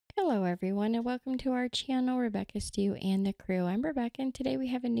Hello everyone and welcome to our channel, Rebecca Stew and the crew. I'm Rebecca and today we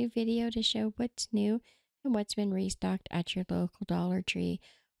have a new video to show what's new and what's been restocked at your local Dollar Tree.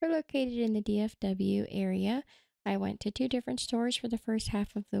 We're located in the DFW area. I went to two different stores for the first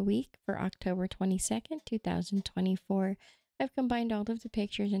half of the week for October 22nd, 2024. I've combined all of the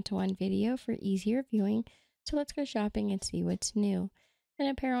pictures into one video for easier viewing, so let's go shopping and see what's new. In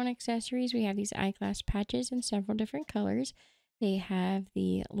apparel and accessories, we have these eyeglass patches in several different colors. They have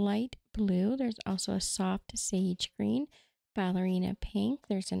the light blue. There's also a soft sage green, ballerina pink.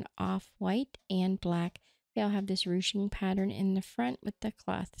 There's an off-white and black. They all have this ruching pattern in the front with the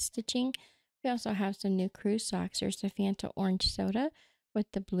cloth stitching. We also have some new crew socks. There's the Fanta orange soda with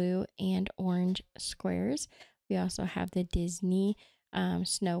the blue and orange squares. We also have the Disney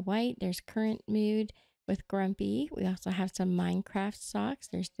Snow White. There's Current Mood with Grumpy. We also have some Minecraft socks.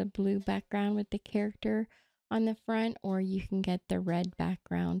 There's the blue background with the character on the front, or you can get the red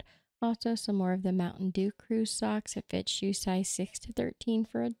background. Also, some more of the Mountain Dew crew socks. It fits shoe size 6 to 13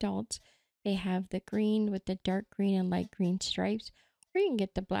 for adults. They have the green with the dark green and light green stripes, or you can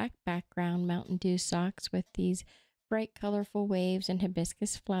get the black background Mountain Dew socks with these bright colorful waves and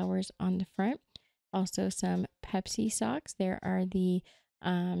hibiscus flowers on the front. Also, some Pepsi socks. There are the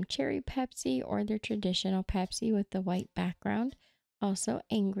cherry Pepsi or the traditional Pepsi with the white background. Also,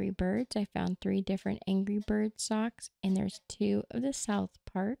 Angry Birds. I found 3 different Angry Bird socks, and there's 2 of the South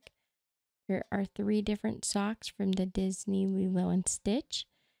Park. There are 3 different socks from the Disney Lilo and Stitch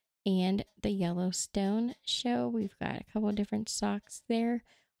and the Yellowstone show. We've got a couple different socks there.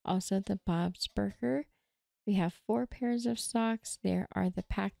 Also, the Bob's Burger. We have 4 pairs of socks. There are the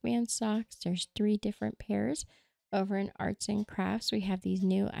Pac-Man socks. There's 3 different pairs. Over in Arts and Crafts, we have these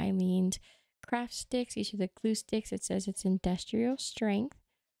new Eileen's craft sticks. These are the glue sticks. It says it's industrial strength.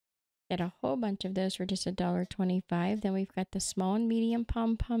 Get a whole bunch of those for just $1.25. Then we've got the small and medium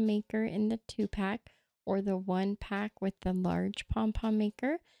pom-pom maker in the 2-pack, or the 1-pack with the large pom-pom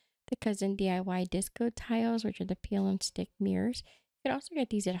maker. The Cousin DIY disco tiles, which are the peel and stick mirrors. You can also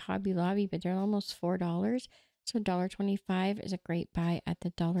get these at Hobby Lobby, but they're almost $4. So $1.25 is a great buy at the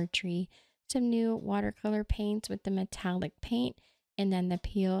Dollar Tree. Some new watercolor paints with the metallic paint. And then the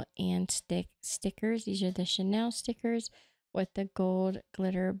peel and stick stickers. These are the Chanel stickers with the gold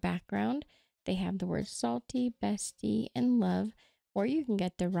glitter background. They have the words salty, bestie, and love. Or you can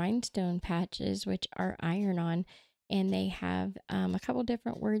get the rhinestone patches, which are iron-on. And they have a couple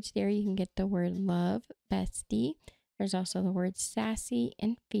different words there. You can get the word love, bestie. There's also the words sassy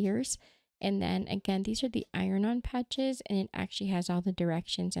and fierce. And then again, these are the iron-on patches. And it actually has all the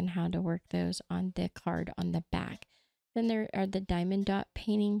directions and how to work those on the card on the back. Then there are the diamond dot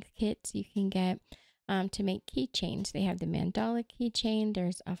painting kits you can get to make keychains. They have the mandala keychain.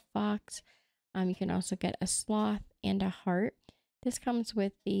 There's a fox. You can also get a sloth and a heart. This comes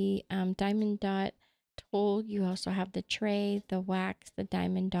with the diamond dot tool. You also have the tray, the wax, the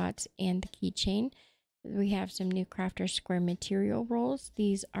diamond dots, and the keychain. We have some new Crafter Square material rolls.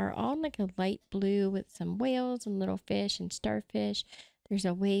 These are all like a light blue with some whales and little fish and starfish. There's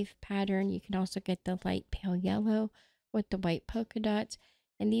a wave pattern. You can also get the light pale yellow with the white polka dots,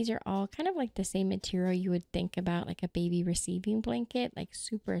 and these are all kind of like the same material you would think about like a baby receiving blanket, like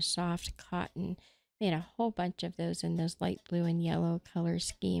super soft cotton. They had a whole bunch of those in those light blue and yellow color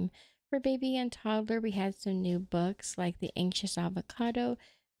scheme. For baby and toddler, we had some new books like the Anxious Avocado,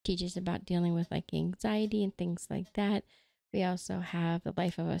 teaches about dealing with like anxiety and things like that. We also have The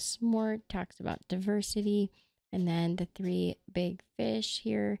Life of a S'more, talks about diversity, and then the 3 big fish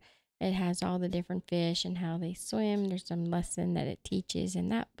here. It has all the different fish and how they swim. There's some lesson that it teaches in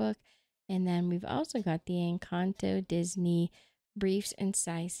that book. And then we've also got the Encanto Disney briefs in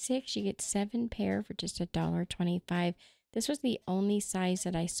size 6. You get 7 pair for just $1.25. This was the only size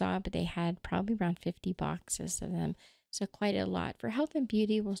that I saw, but they had probably around 50 boxes of them. So quite a lot. For health and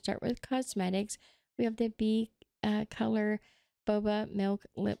beauty, we'll start with cosmetics. We have the B color boba milk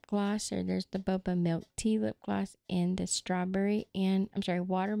lip gloss, or there's the boba milk tea lip gloss in the strawberry and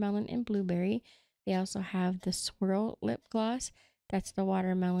watermelon and blueberry. They also have the swirl lip gloss. That's the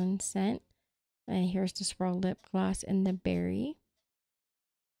watermelon scent. And here's the swirl lip gloss in the berry.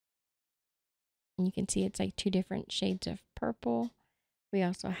 And you can see it's like 2 different shades of purple. We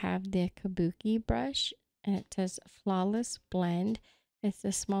also have the kabuki brush, and it says flawless blend. It's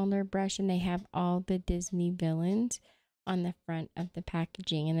the smaller brush, and they have all the Disney villains on the front of the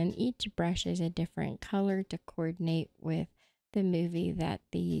packaging, and then each brush is a different color to coordinate with the movie that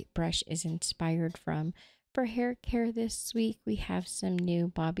the brush is inspired from. For hair care this week, we have some new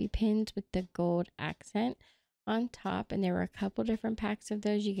bobby pins with the gold accent on top, and there were a couple different packs of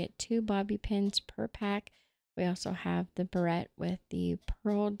those. You get 2 bobby pins per pack We also have the barrette with the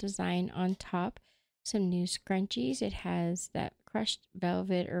pearl design on top, some new scrunchies. It has that crushed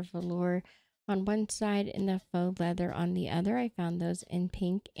velvet or velour on one side and the faux leather on the other. I found those in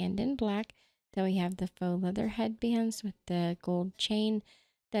pink and in black. Then we have the faux leather headbands with the gold chain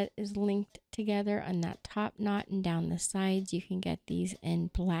that is linked together on that top knot, and down the sides you can get these in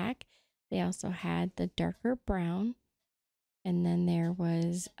black. They also had the darker brown, and then there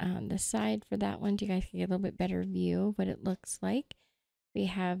was the side for that one so you guys can get a little bit better view of what it looks like. We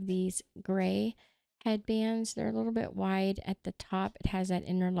have these gray headbands. They're a little bit wide at the top. It has that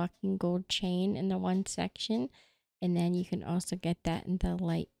interlocking gold chain in the one section. And then you can also get that in the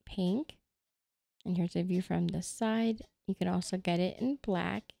light pink. And here's a view from the side. You can also get it in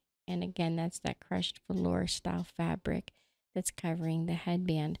black. And again, that's that crushed velour style fabric that's covering the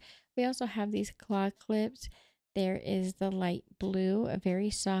headband. We also have these claw clips. There is the light blue, a very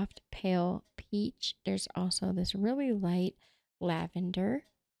soft pale peach. There's also this really light lavender.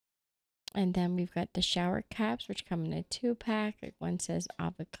 And then we've got the shower caps, which come in a 2-pack. Like one says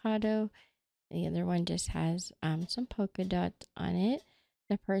avocado, the other one just has some polka dots on it.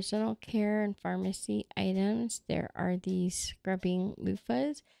 The personal care and pharmacy items, there are these scrubbing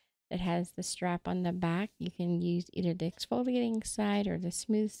loofahs that has the strap on the back. You can use either the exfoliating side or the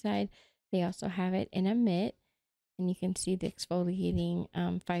smooth side. They also have it in a mitt, and you can see the exfoliating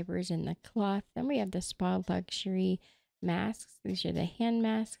fibers in the cloth. Then we have the spa luxury masks. These are the hand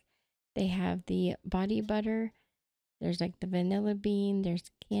masks. They have the body butter. There's like the vanilla bean. There's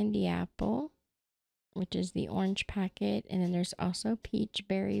candy apple, which is the orange packet. And then there's also peach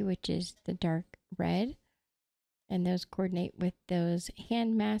berry, which is the dark red. And those coordinate with those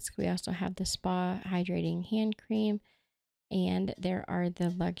hand masks. We also have the spa hydrating hand cream. And there are the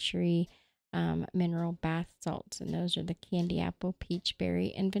luxury mineral bath salts. And those are the candy apple, peach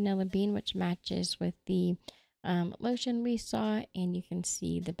berry, and vanilla bean, which matches with the lotion we saw. And you can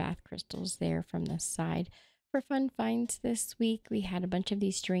see the bath crystals there from the side. For fun finds this week, we had a bunch of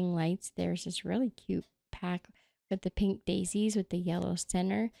these string lights. There's this really cute pack with the pink daisies with the yellow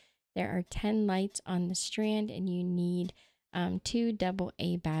center. There are 10 lights on the strand, and you need 2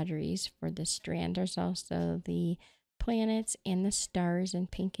 AA batteries for the strand. There's also the planets and the stars in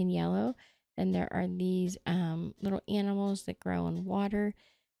pink and yellow. Then there are these little animals that grow in water.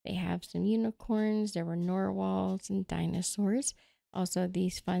 They have some unicorns. There were narwhals and dinosaurs. Also,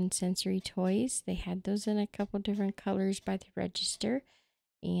 these fun sensory toys. They had those in a couple different colors by the register.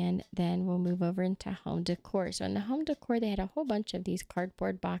 And then we'll move over into home decor. So in the home decor, they had a whole bunch of these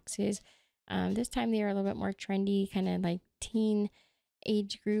cardboard boxes. This time they are a little bit more trendy, kind of like teen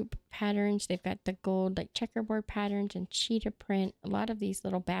age group patterns. They've got the gold like checkerboard patterns and cheetah print. A lot of these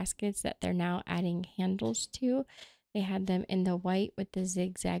little baskets that they're now adding handles to. They had them in the white with the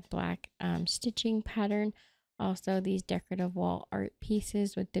zigzag black stitching pattern. Also these decorative wall art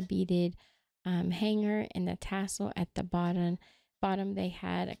pieces with the beaded hanger and the tassel at the bottom. They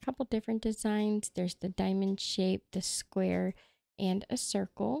had a couple different designs. There's the diamond shape, the square, and a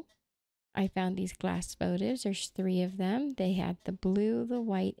circle. I found these glass votives. There's 3 of them. They had the blue, the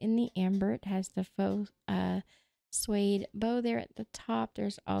white, and the amber. It has the faux suede bow there at the top.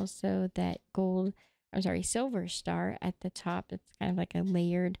 There's also that silver star at the top. It's kind of like a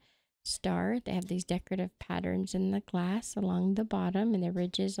layered star. They have these decorative patterns in the glass along the bottom and the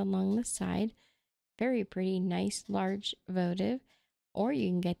ridges along the side. Very pretty, nice, large votive. Or you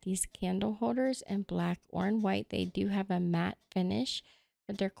can get these candle holders in black or in white. They do have a matte finish,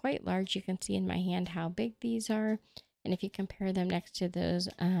 but they're quite large. You can see in my hand how big these are. And if you compare them next to those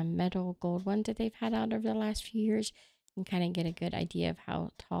metal gold ones that they've had out over the last few years, you can kind of get a good idea of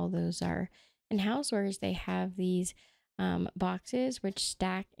how tall those are. In housewares, they have these boxes which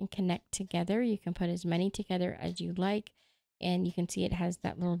stack and connect together. You can put as many together as you like. And you can see it has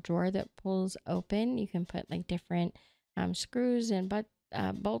that little drawer that pulls open. You can put like different screws and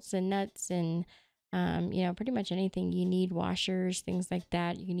bolts and nuts and pretty much anything you need, washers, things like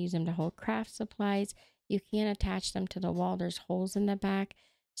that. You can use them to hold craft supplies. You can attach them to the wall. There's holes in the back,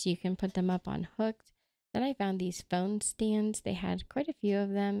 so you can put them up on hooks. Then I found these phone stands. They had quite a few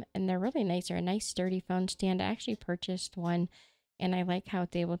of them, and they're really nice. They're a nice sturdy phone stand. I actually purchased one, and I like how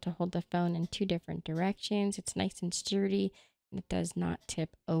it's able to hold the phone in 2 different directions. It's nice and sturdy. It does not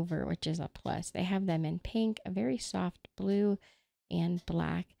tip over, which is a plus. They have them in pink, a very soft blue, and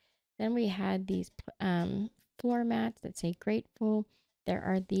black. Then we had these floor mats that say grateful. There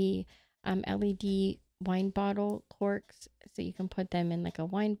are the LED wine bottle corks, so you can put them in like a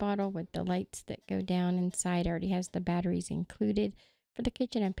wine bottle with the lights that go down inside. It already has the batteries included. For the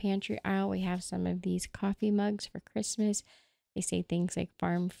kitchen and pantry aisle, we have some of these coffee mugs for Christmas. They say things like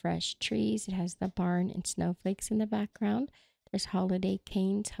farm fresh trees. It has the barn and snowflakes in the background. There's holiday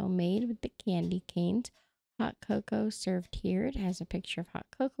canes, homemade with the candy canes. Hot cocoa served here. It has a picture of hot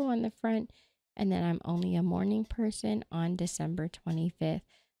cocoa on the front. And then I'm only a morning person on December 25th.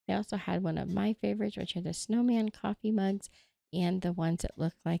 They also had one of my favorites, which are the snowman coffee mugs and the ones that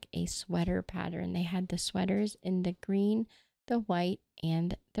look like a sweater pattern. They had the sweaters in the green, the white,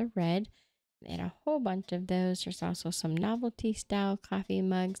 and the red. They had a whole bunch of those. There's also some novelty style coffee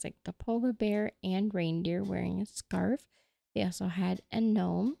mugs like the polar bear and reindeer wearing a scarf. They also had a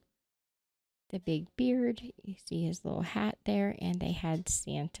gnome, the big beard. You see his little hat there, and they had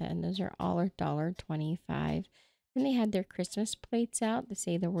Santa, and those are all $1.25. Then they had their Christmas plates out that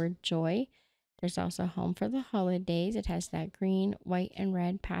say the word joy. There's also Home for the Holidays. It has that green, white, and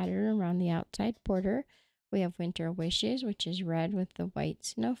red pattern around the outside border. We have Winter Wishes, which is red with the white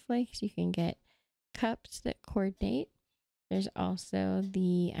snowflakes. You can get cups that coordinate. There's also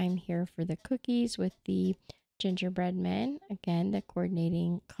the I'm Here for the Cookies with the gingerbread men. Again, the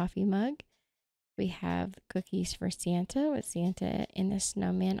coordinating coffee mug. We have cookies for Santa with Santa and the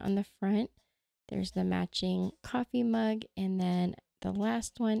snowman on the front. There's the matching coffee mug. And then the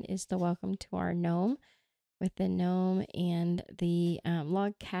last one is the Welcome to Our Gnome with the gnome and the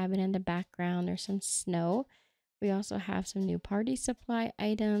log cabin in the background. There's some snow. We also have some new party supply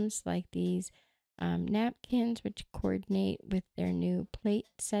items like these napkins, which coordinate with their new plate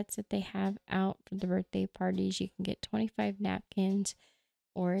sets that they have out for the birthday parties. You can get 25 napkins,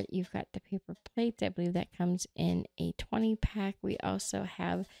 or you've got the paper plates. I believe that comes in a 20 pack. We also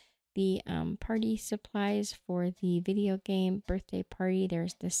have the party supplies for the video game birthday party.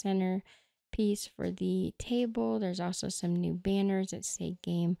 There's the center piece for the table. There's also some new banners that say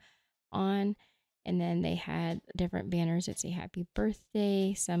game on. And then they had different banners that say happy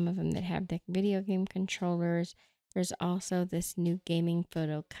birthday, some of them that have the video game controllers. There's also this new gaming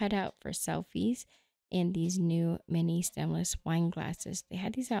photo cutout for selfies and these new mini stemless wine glasses. They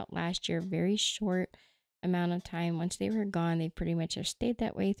had these out last year, very short amount of time. Once they were gone, they pretty much have stayed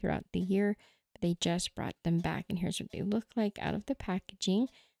that way throughout the year, but they just brought them back, and here's what they look like out of the packaging.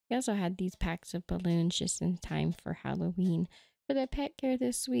 They also had these packs of balloons just in time for Halloween. For the pet care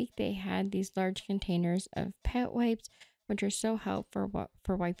this week, they had these large containers of pet wipes, which are so helpful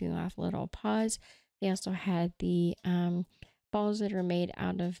for wiping off little paws. They also had the balls that are made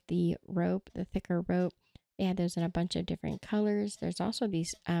out of the rope, the thicker rope. They had those in a bunch of different colors. There's also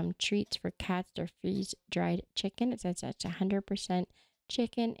these treats for cats. They're freeze-dried chicken. It says that's 100%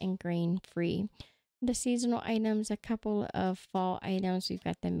 chicken and grain-free. The seasonal items, a couple of fall items. We've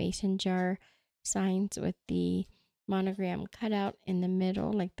got the mason jar signs with the monogram cutout in the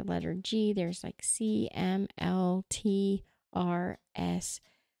middle, like the letter G. There's like C, M, L, T, R, S,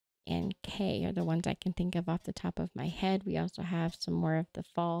 and K are the ones I can think of off the top of my head. We also have some more of the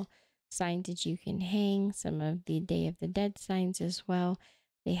fall signs that you can hang, some of the Day of the Dead signs as well.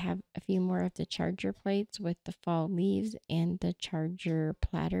 They have a few more of the charger plates with the fall leaves and the charger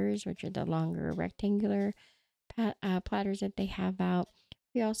platters, which are the longer rectangular platters that they have out.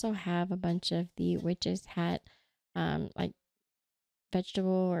 We also have a bunch of the witch's hat, like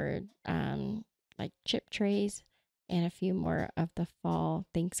vegetable or like chip trays, and a few more of the fall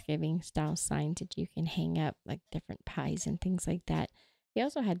Thanksgiving style signs that you can hang up, like different pies and things like that. They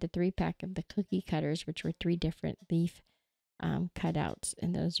also had the 3-pack of the cookie cutters, which were 3 different leaf cutouts,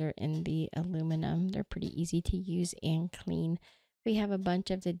 and those are in the aluminum. They're pretty easy to use and clean. We have a bunch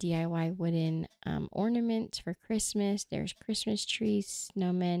of the DIY wooden ornaments for Christmas. There's Christmas trees,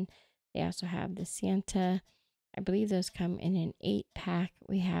 snowmen. They also have the Santa. I believe those come in an 8-pack.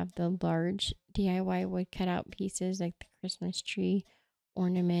 We have the large DIY wood cutout pieces like the Christmas tree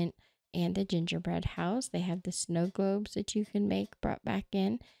ornament and the gingerbread house. They have the snow globes that you can make brought back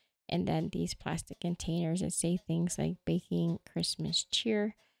in. And then these plastic containers that say things like baking Christmas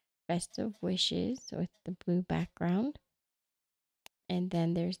cheer, festive wishes with the blue background. And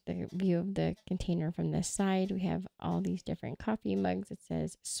then there's the view of the container from the side. We have all these different coffee mugs that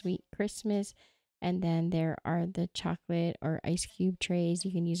says Sweet Christmas. And then there are the chocolate or ice cube trays.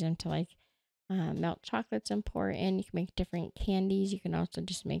 You can use them to like melt chocolates and pour in. You can make different candies. You can also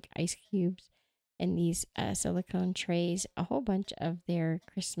just make ice cubes in these silicone trays. A whole bunch of their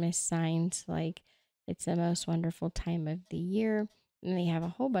Christmas signs like it's the most wonderful time of the year. And they have a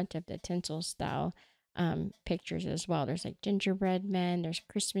whole bunch of the tinsel style pictures as well. There's like gingerbread men, there's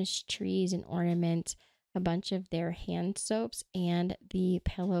Christmas trees and ornaments, a bunch of their hand soaps, and the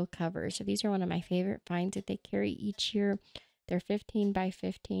pillow covers. So these are one of my favorite finds that they carry each year. They're 15 by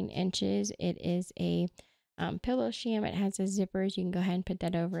 15 inches. It is a pillow sham. It has a zippers. You can go ahead and put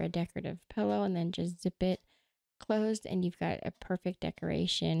that over a decorative pillow and then just zip it closed, and you've got a perfect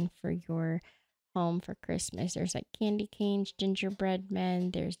decoration for your home for Christmas. There's like candy canes, gingerbread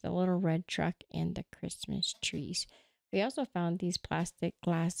men, there's the little red truck, and the Christmas trees. We also found these plastic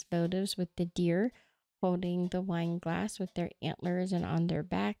glass votives with the deer holding the wine glass with their antlers and on their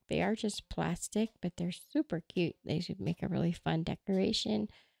back. They are just plastic, but they're super cute. They should make a really fun decoration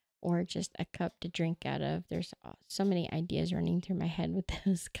or just a cup to drink out of. There's so many ideas running through my head with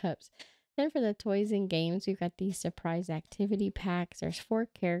those cups. Then for the toys and games, we've got these surprise activity packs. There's 4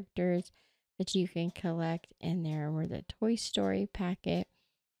 characters that you can collect, and there were the Toy Story packet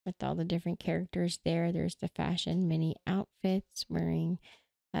with all the different characters there. There's the fashion mini outfits wearing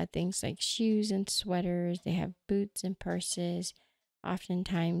things like shoes and sweaters. They have boots and purses.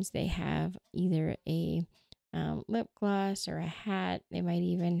 Oftentimes, they have either a lip gloss or a hat. They might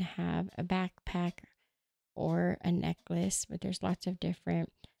even have a backpack or a necklace, but there's lots of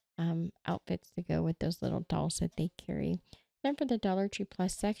different outfits to go with those little dolls that they carry. Then for the Dollar Tree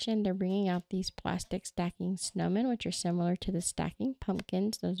Plus section, they're bringing out these plastic stacking snowmen, which are similar to the stacking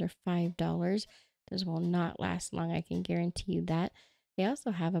pumpkins. Those are $5. Those will not last long, I can guarantee you that. They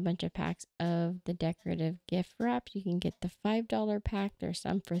also have a bunch of packs of the decorative gift wraps. You can get the $5 pack. There's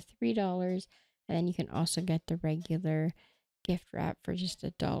some for $3. And then you can also get the regular gift wrap for just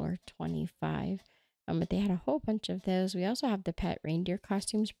 $1.25. But they had a whole bunch of those. We also have the pet reindeer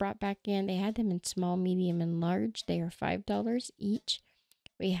costumes brought back in. They had them in small, medium, and large. They are $5 each.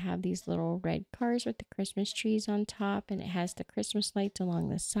 We have these little red cars with the Christmas trees on top, and it has the Christmas lights along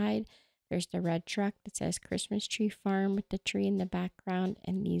the side. There's the red truck that says Christmas Tree Farm with the tree in the background,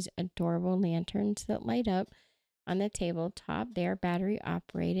 and these adorable lanterns that light up on the tabletop. They are battery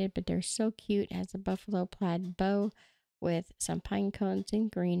operated, but they're so cute. It has a buffalo plaid bow with some pine cones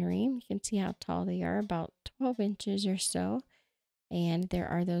and greenery. You can see how tall they are, about 12 inches or so. And there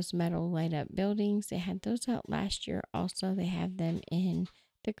are those metal light up buildings. They had those out last year. Also, they have them in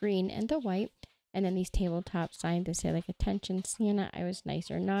the green and the white. And then these tabletop signs that say like, attention Santa, I was nice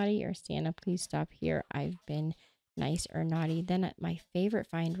or naughty, or Santa, please stop here, I've been nice or naughty. Then my favorite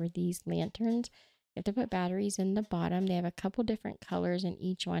find were these lanterns. You have to put batteries in the bottom. They have a couple different colors, and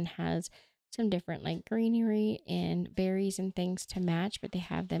each one has some different like greenery and berries and things to match, but they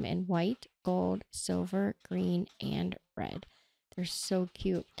have them in white, gold, silver, green, and red. They're so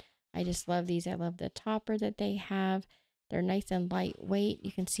cute. I just love these. I love the topper that they have. They're nice and lightweight.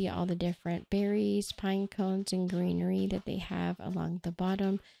 You can see all the different berries, pine cones, and greenery that they have along the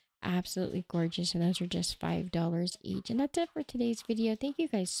bottom. Absolutely gorgeous. And those are just $5 each. And that's it for today's video. Thank you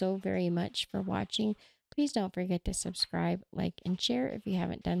guys so very much for watching. Please don't forget to subscribe, like, and share if you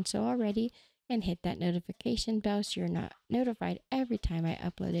haven't done so already. And hit that notification bell so you're not notified every time I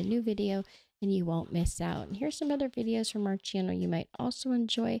upload a new video and you won't miss out. And here's some other videos from our channel you might also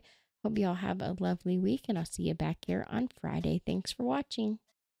enjoy. Hope you all have a lovely week, and I'll see you back here on Friday. Thanks for watching.